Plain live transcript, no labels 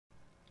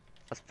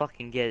Let's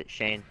fucking get it,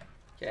 Shane.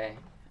 Okay.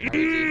 Are we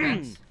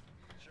defense?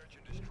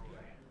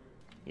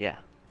 Yeah.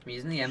 I'm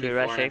using the Should we MB4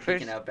 rush and A I'm peeking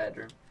first? out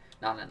bedroom.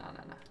 No.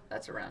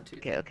 That's a round 2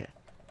 Okay, thing. okay.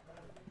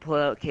 Pull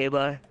out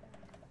K-bar.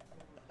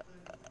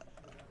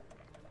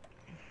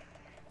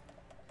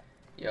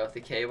 Yo, if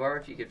the K-bar,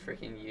 if you could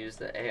freaking use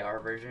the AR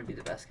version, it'd be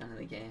the best gun in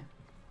the game.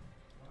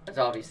 That's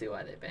obviously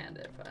why they banned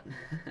it, but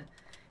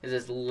it's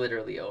just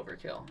literally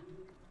overkill.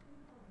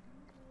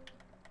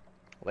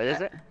 What is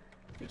it?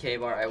 The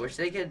K-bar. I wish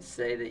they could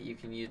say that you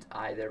can use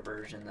either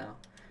version though.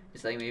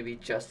 It's like maybe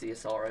just the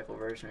assault rifle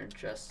version or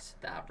just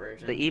that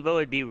version. The Evo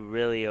would be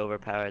really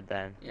overpowered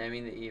then. Yeah, I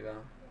mean the Evo.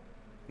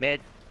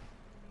 Mid.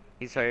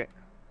 He's hurt.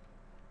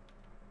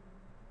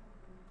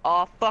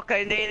 Oh fuck,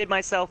 I naded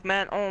myself,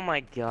 man. Oh my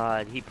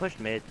god. He pushed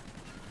mid.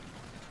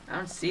 I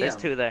don't see There's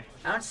him. two there.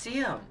 I don't see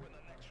him.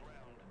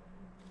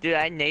 Dude,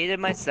 I naded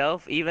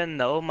myself even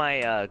though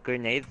my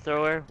grenade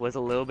thrower was a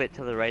little bit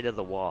to the right of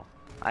the wall.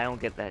 I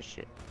don't get that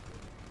shit.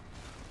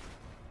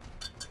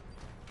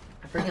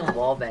 I freaking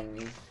wallbanged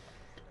me.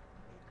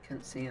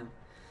 Couldn't see him.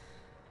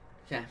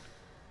 Okay.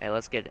 Hey,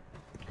 let's get it.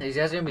 These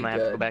guys are gonna be I might good.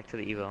 have to go back to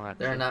the Evo,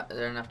 actually.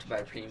 They're enough to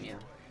buy premium.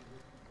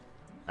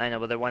 I know,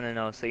 but they're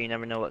 1-0, so you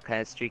never know what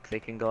kind of streak they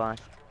can go on.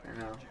 I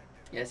know.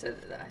 Yeah, I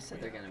said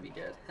they're gonna be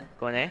good.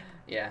 Going A?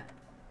 Yeah.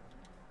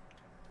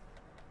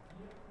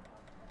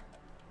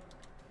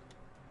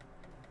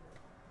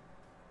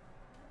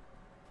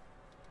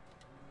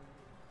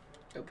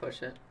 Go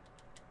push it.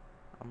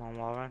 I'm on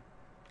wall run.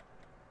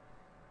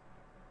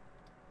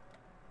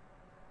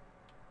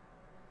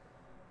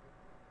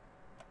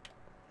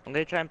 I'm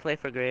gonna try and play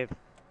for Grave. I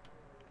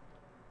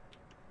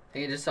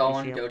think I just saw You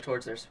one see him? go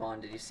towards their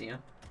spawn. Did you see him?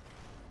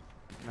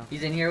 No.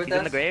 He's in here with He's us?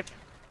 in the grave?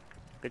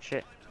 Good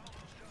shit.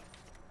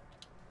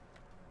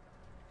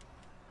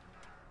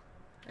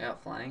 Yeah,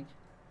 flying.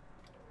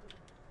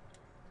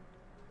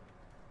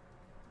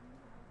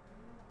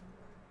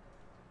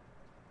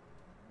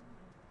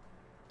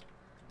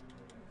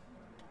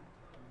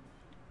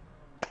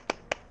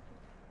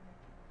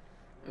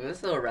 Ooh,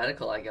 this little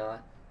reticle I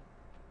got.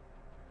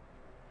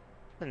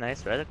 It's a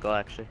nice reticle,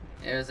 actually.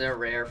 It was a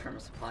rare from a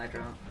supply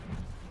drop.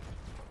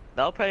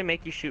 That'll probably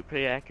make you shoot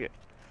pretty accurate.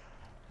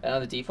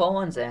 The default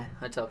one's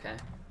that's okay.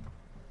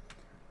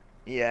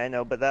 Yeah, I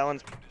know, but that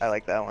one's... I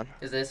like that one.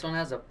 Because this one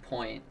has a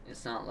point.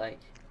 It's not like...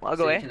 Well, I'll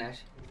so go you A. can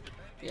actually,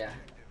 yeah.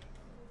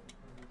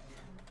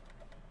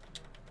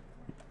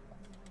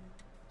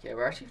 Okay,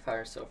 we're actually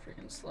fire so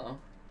freaking slow.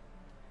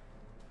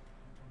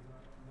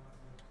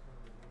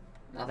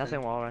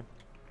 Nothing wall run.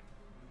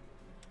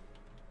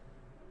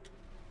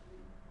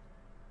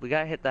 We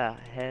gotta hit that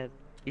head.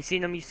 You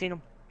seen him? You seen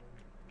him?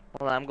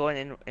 Hold on, I'm going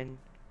in. I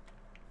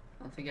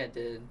don't think I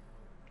did.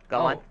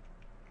 Got one.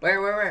 Where?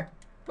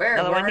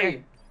 Another Where one are here.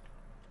 you?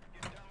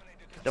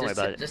 Don't worry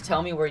about it. Just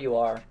tell me where you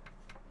are.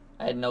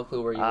 I had no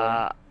clue where you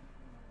were.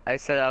 I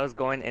said I was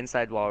going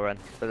inside wall run,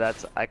 but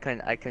that's I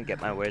couldn't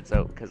get my words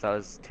out because I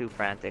was too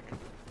frantic.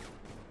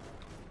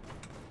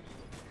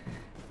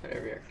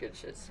 Whatever, your good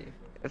shit, Steve.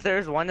 If there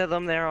was one of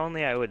them there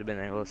only, I would have been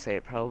able to say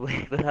it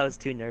probably, but that was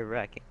too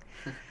nerve-wracking.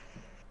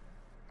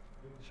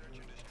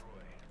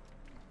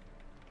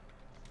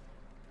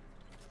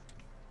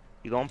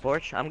 You going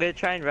porch? I'm gonna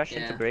try and rush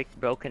into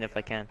broken if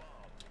I can.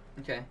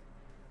 Okay.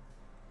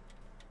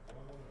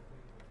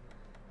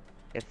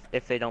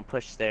 If they don't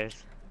push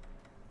stairs.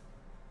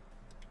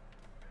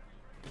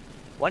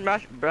 One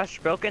rush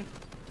broken.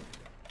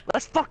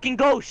 Let's fucking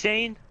go,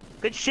 Shane.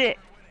 Good shit.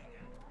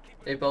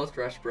 They both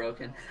rush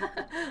broken.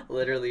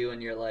 Literally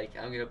when you're like,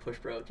 I'm gonna push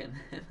broken.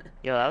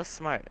 Yo, that was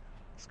smart.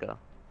 Let's go.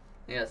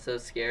 I got so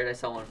scared I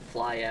saw one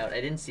fly out.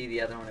 I didn't see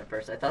the other one at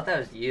first. I thought that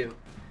was you.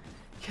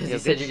 Because Yo, you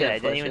said good you're shit. gonna I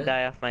didn't push even it.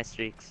 die off my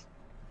streaks.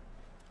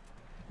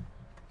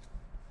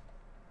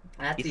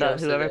 That's You the thought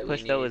OSA whoever that we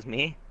pushed out need. was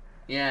me?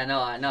 Yeah, no,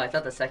 I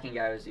thought the second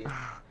guy was you.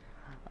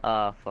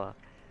 Oh, fuck.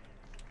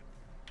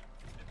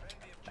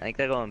 I think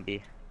they're going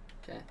B.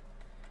 Okay.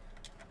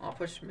 I'll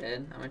push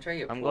mid. I'm gonna try to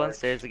get I'm porch. going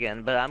stairs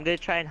again, but I'm gonna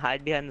try and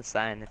hide behind the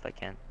sign if I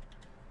can.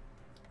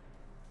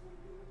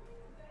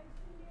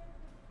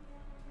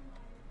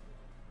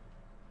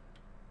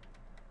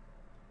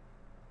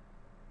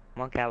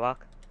 Come on,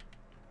 catwalk.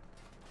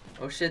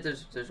 Oh shit,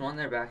 there's one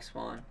there back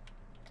spawn.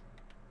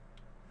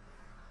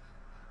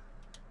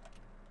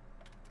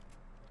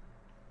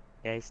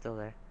 Yeah, he's still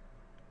there.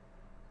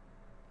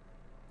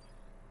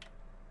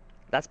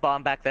 That's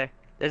bomb back there.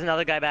 There's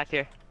another guy back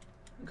here.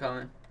 I'm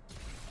coming.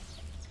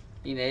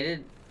 You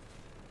naded?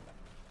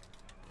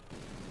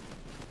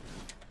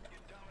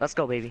 Let's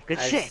go, baby. Good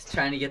I shit. was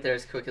trying to get there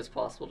as quick as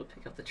possible to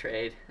pick up the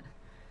trade.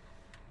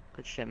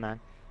 Good shit, man.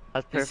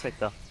 That was perfect,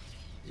 though.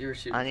 You were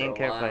shooting I didn't for a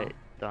care while. if I...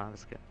 No, that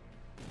was good.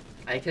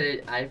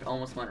 I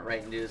almost went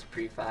right into his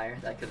pre-fire.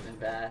 That could have been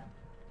bad.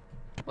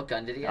 What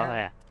gun did he Oh,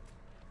 have?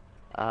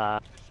 yeah.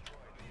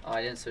 Oh,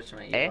 I didn't switch to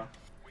my Evo. A?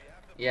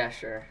 Yeah,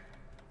 sure.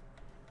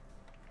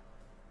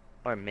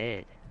 Or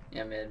mid.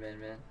 Yeah, mid.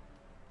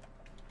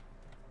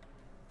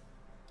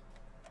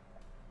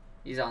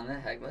 He's on the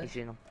head You glitch.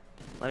 seen him?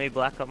 Let me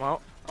black him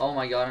out. Oh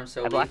my god, I'm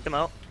so I weak. blacked him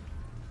out.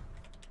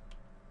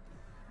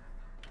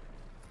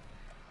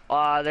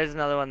 There's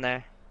another one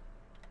there.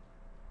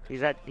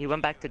 He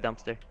went back to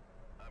dumpster.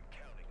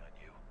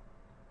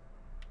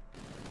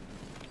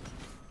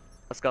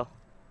 Let's go.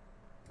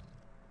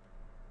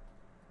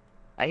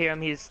 I hear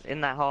him, he's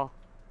in that hall.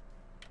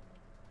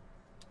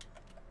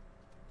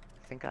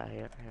 I think I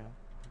hear him.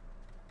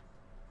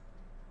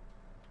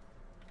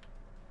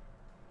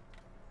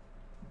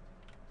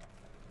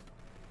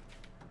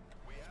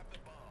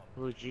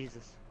 Oh,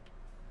 Jesus.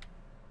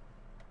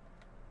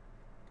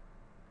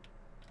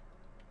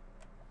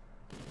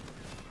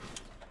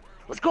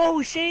 Let's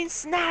go, Shane!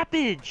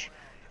 Snappage!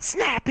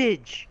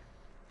 Snappage!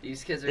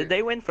 These kids are... Did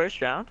they win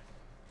first round?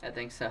 I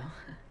think so.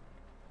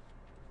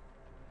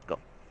 Go.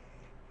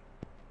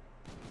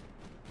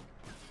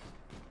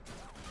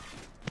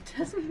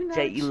 Doesn't even have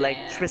Jet a chance.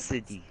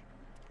 electricity.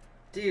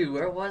 Dude,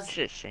 where was...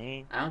 Shit,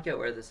 Shane. I don't get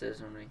where this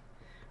is when we...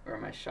 Where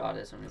my shot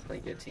is when we play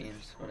good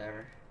teams.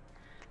 Whatever.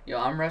 Yo,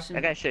 I'm rushing...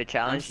 That guy should have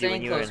challenged you when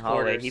staying you were in close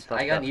hallway. quarters. He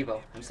fucked I got up. an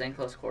Evo. I'm staying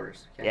close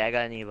quarters. Okay? Yeah, I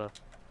got an Evo.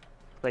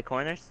 Play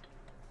corners?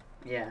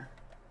 Yeah.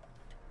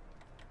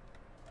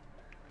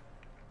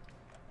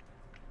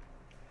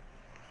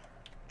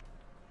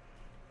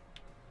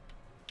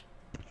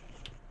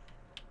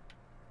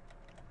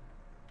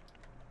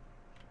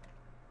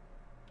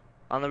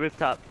 On the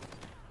rooftop.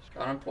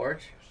 Got on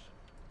porch.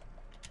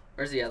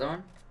 Where's the other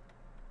one?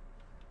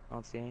 I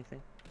don't see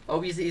anything.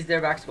 Oh, he's there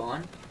back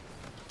spawn.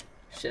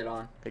 Shit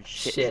on. Good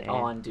Shit, shit, Shane.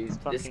 on, dude. Let's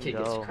This fucking kid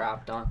gets go.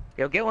 crapped on.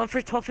 Yo, get one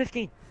for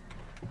 12.15.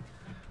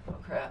 Oh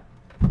crap.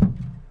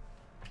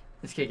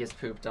 This kid gets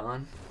pooped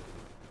on.